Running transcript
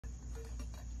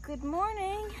Good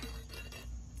morning.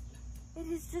 It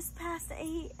is just past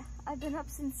 8. I've been up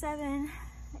since 7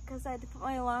 because I had to put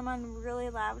my alarm on really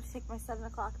loud to take my 7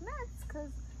 o'clock meds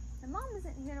because my mom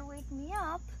isn't here to wake me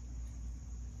up.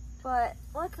 But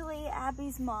luckily,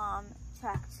 Abby's mom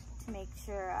checked to make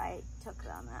sure I took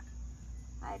them.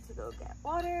 I had to go get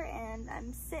water, and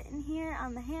I'm sitting here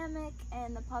on the hammock,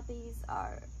 and the puppies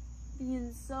are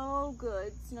being so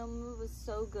good. Sonoma was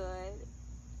so good.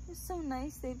 It was so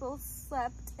nice. They both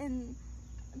slept in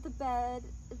the bed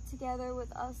together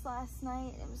with us last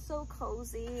night. It was so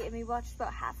cozy, and we watched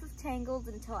about half of Tangled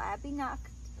until Abby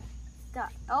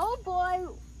oh boy,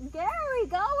 there we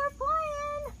go, we're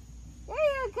playing. There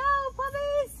you go,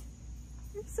 puppies.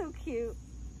 It's so cute.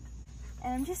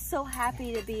 And I'm just so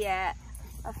happy to be at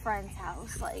a friend's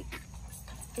house. Like,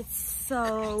 it's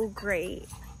so great.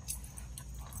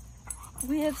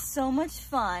 We have so much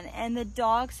fun, and the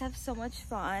dogs have so much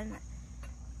fun.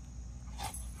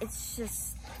 It's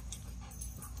just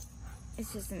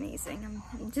amazing.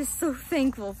 I'm just so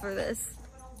thankful for this.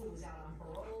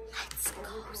 Let's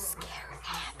go scare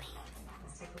Abby.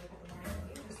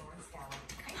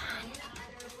 Come on.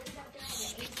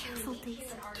 Shh, be careful, Daisy.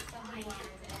 Quiet.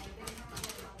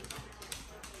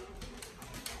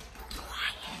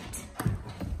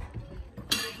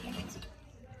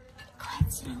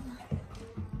 Quiet, Sonoma.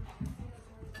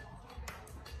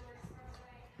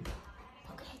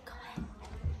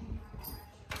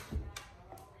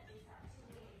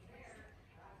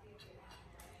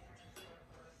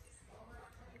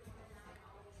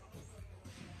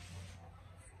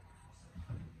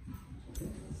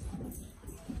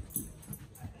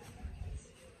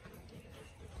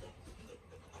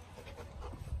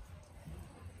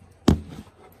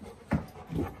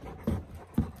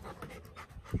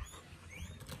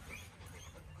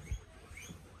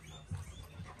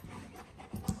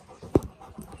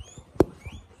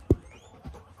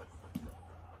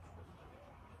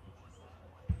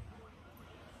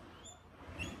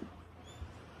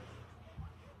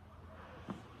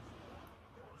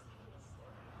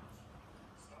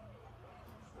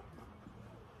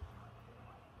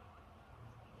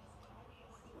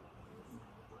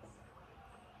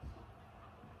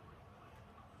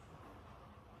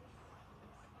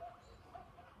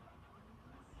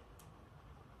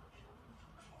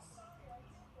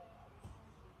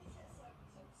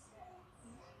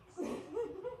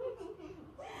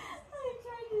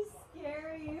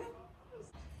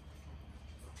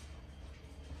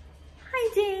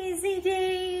 Daisy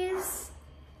Days.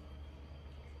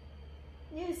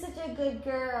 You're such a good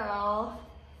girl.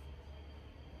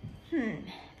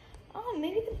 Oh,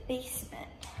 maybe the basement.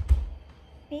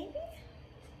 Maybe?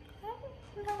 I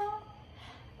don't know.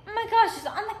 Oh my gosh, it's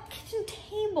on the kitchen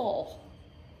table.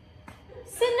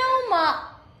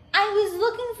 Sonoma, I was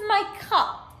looking for my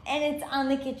cup and it's on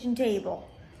the kitchen table.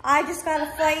 I just got a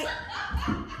flight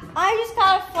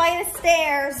of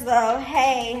stairs though.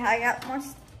 Hey, I got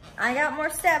more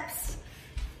steps.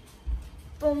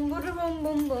 Boom, boom, boom,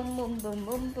 boom, boom, boom, boom,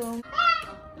 boom, boom.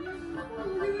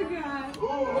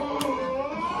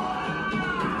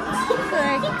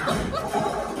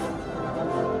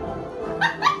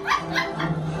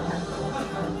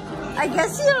 I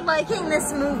guess you're liking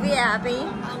this movie, Abby.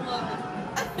 I love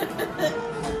it.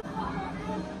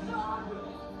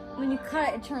 When you cut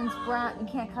it, it turns brown. You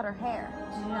can't cut her hair.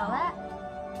 Did you know that?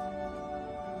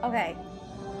 Okay.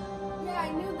 Yeah, I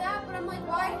knew that, but I'm like,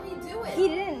 why did he do it? He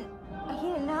didn't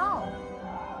know.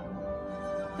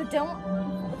 But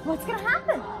what's gonna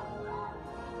happen?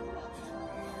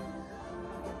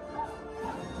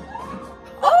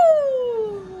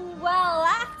 Oh, well,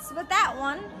 that's with that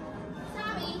one.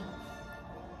 Tommy.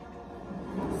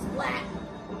 Splat.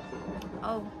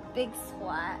 Oh, big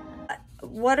splat.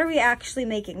 What are we actually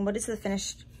making? What is the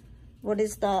finished, what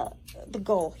is the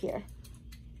goal here?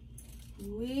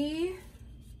 We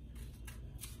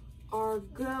are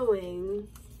going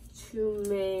to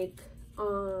make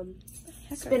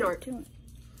spin art.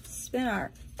 Spin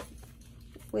art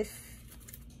with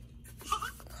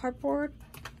cardboard.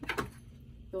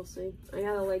 You'll see. I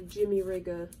gotta like Jimmy rig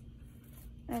a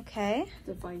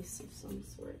device of some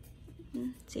sort.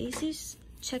 Daisy's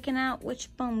checking out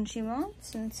which bone she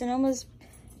wants, and Sonoma's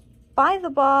by the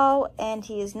ball, and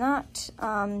he is not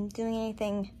doing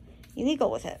anything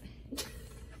illegal with it.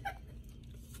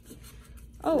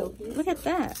 Oh, look at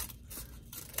that.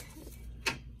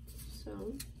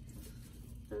 So,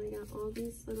 now we got all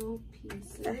these little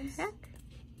pieces. The heck?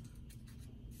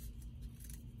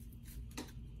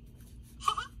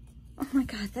 Oh my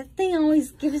god, that thing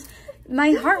always gives...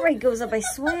 My heart rate goes up, I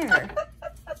swear.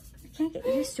 I can't get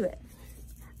used to it.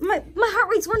 My heart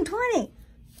rate's 120.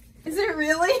 Is it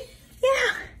really?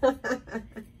 Yeah.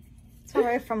 It's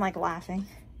away from like laughing.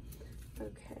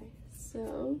 Okay,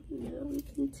 so now we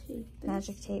can tape this.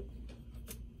 Magic tape.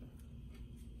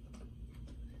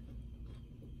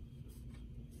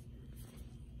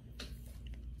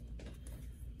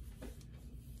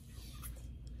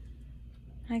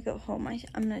 I go home, I'm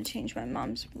gonna change my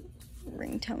mom's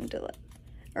ringtone to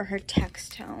or her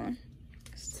text tone.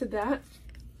 To that?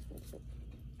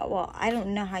 Well, I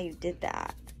don't know how you did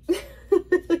that.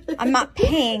 I'm not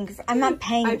paying for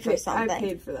something. I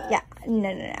paid for that. Yeah,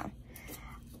 no.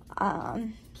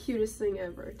 Cutest thing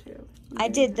ever, too. I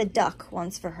did the duck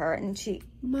once for her, and she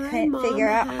couldn't figure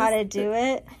out how to do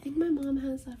it. I think my mom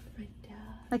has that for my dad.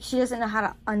 Like, she doesn't know how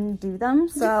to undo them,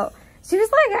 so she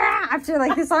was like, after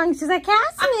like the song, she's like,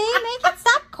 Cassidy, make it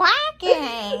stop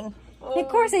quacking. Oh, and of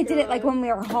course, I did it like when we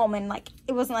were home, and like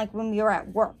it wasn't like when we were at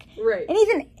work. Right. And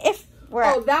even if we're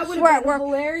at work,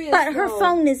 hilarious. but her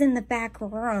phone is in the back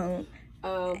room.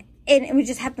 Oh. And it would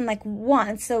just happen like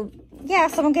once. So yeah,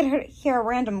 someone could hear a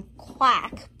random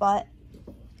quack, but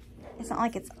it's not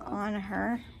like it's on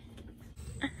her.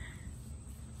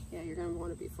 Yeah, you're gonna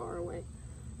want to be far away.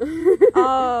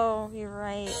 Oh, you're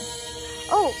right.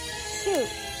 Oh, shoot.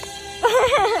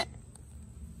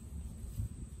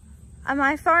 Am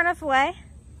I far enough away?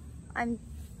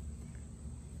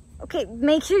 Okay,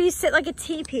 make sure you sit like a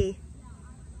teepee.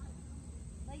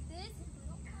 Like this?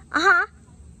 Uh-huh.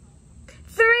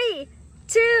 3,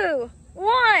 2,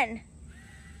 1.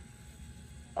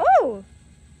 Oh.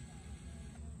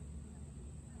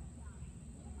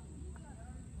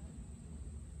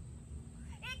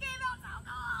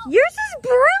 Yours is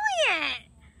brilliant.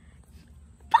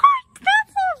 But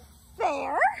that's not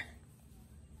fair.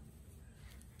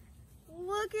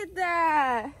 Look at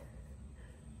that.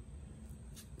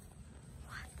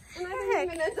 And I didn't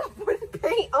even end up with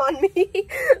paint on me.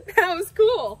 That was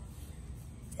cool.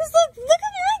 Just look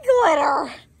at my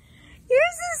glitter.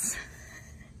 Yours is...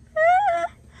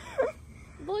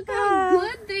 Look how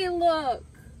good they look.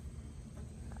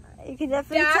 You can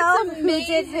definitely That's tell who did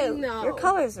amazing, who. though. Your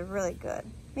colors are really good.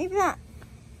 Maybe that.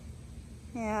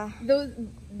 Yeah. Those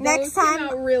Next came time,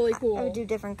 out really cool. I would do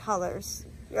different colors.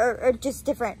 Or just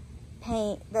different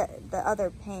paint, the other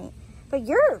paint. But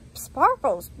your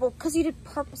sparkles, well, because you did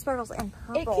purple sparkles and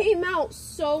purple. It came out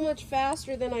so much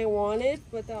faster than I wanted,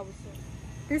 but that was so...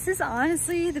 This is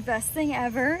honestly the best thing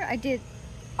ever. I did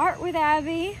art with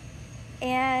Abby,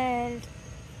 and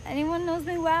anyone knows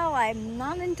me well, I'm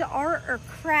not into art or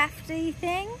crafty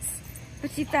things,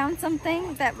 but she found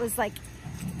something that was like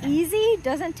easy,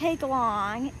 doesn't take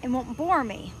long, and won't bore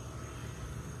me.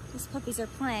 These puppies are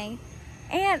playing,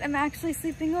 and I'm actually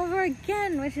sleeping over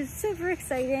again, which is super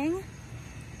exciting.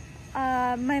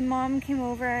 My mom came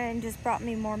over and just brought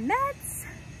me more meds,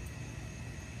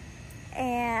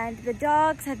 and the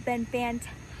dogs have been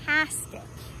fantastic.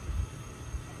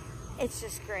 It's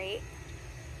just great.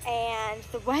 And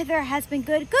the weather has been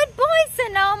good. Good boy,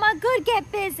 Sonoma. Good,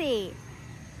 get busy.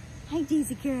 Hi,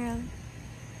 Daisy girl.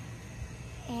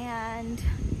 And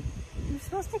we're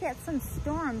supposed to get some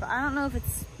storm, but I don't know if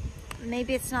it's,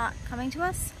 maybe it's not coming to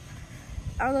us,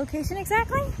 our location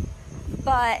exactly.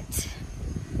 But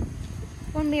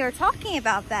when we were talking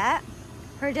about that,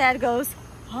 her dad goes,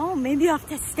 oh, maybe I'll have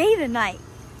to stay the night.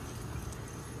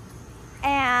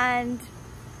 And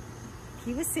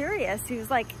he was serious. He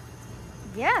was like,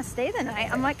 yeah, stay the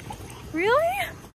night. I'm like, really?